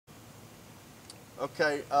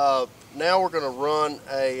Okay, now we're going to run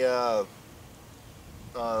a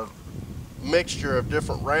mixture of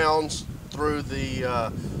different rounds through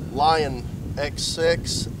the Lion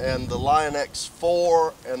X6 and the Lion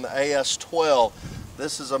X4 and the AS-12.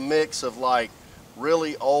 This is a mix of like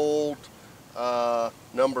really old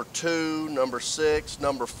number 2, number 6,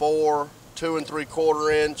 number 4, 2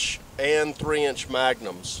 3/4 inch and 3-inch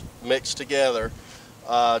magnums mixed together,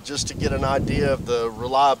 just to get an idea of the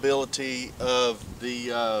reliability of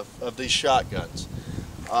these shotguns.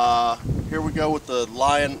 Here we go with the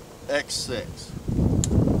Lion X6.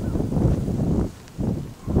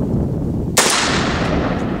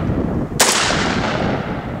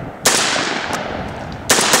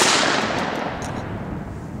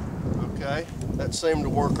 Okay, that seemed to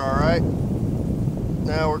work all right.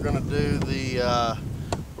 Now we're going to do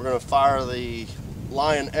we're going to fire the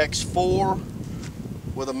Lion X4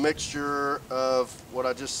 with a mixture of what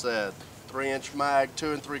I just said: 3-inch mag,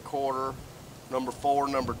 2 3/4, number 4,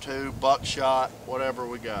 number 2, buckshot, whatever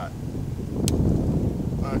we got.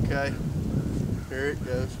 Okay, here it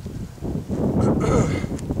goes.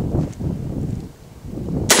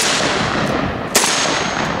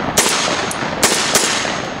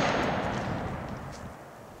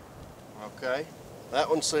 Okay, that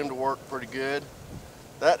one seemed to work pretty good.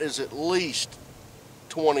 That is at least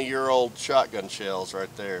 20-year-old shotgun shells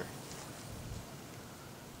right there.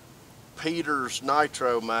 Peter's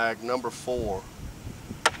Nitro Mag, number 4.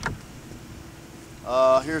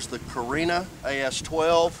 Here's the Carina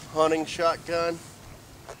AS-12 hunting shotgun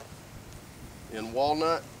in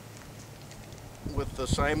walnut with the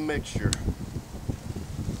same mixture.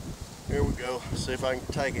 Here we go. See if I can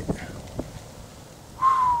take it.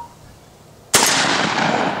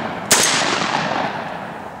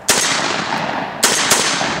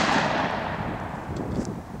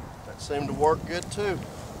 Seemed to work good too.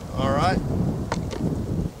 All right,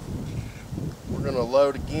 we're going to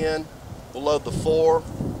load again. We'll load the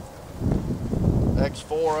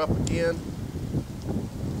X4 up again.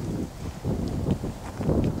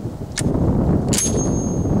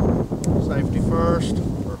 Safety first,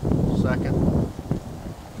 or second.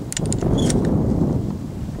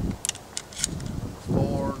 Number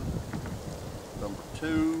 4, number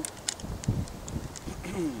 2.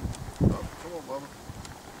 Oh, come on, Bubba.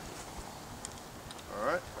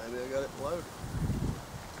 Alright, maybe I got it loaded.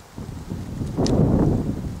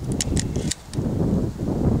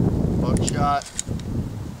 Buckshot.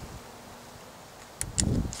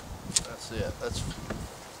 That's it.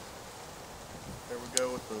 Here we go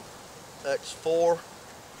with the X4.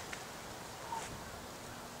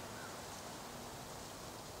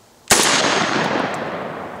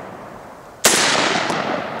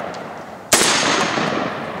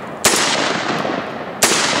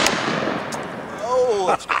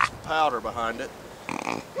 Let's get some powder behind it.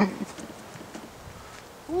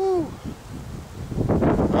 Woo.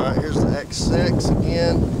 Alright, here's the X6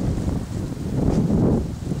 again.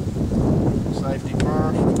 Safety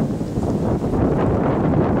first.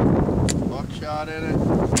 Buckshot in it.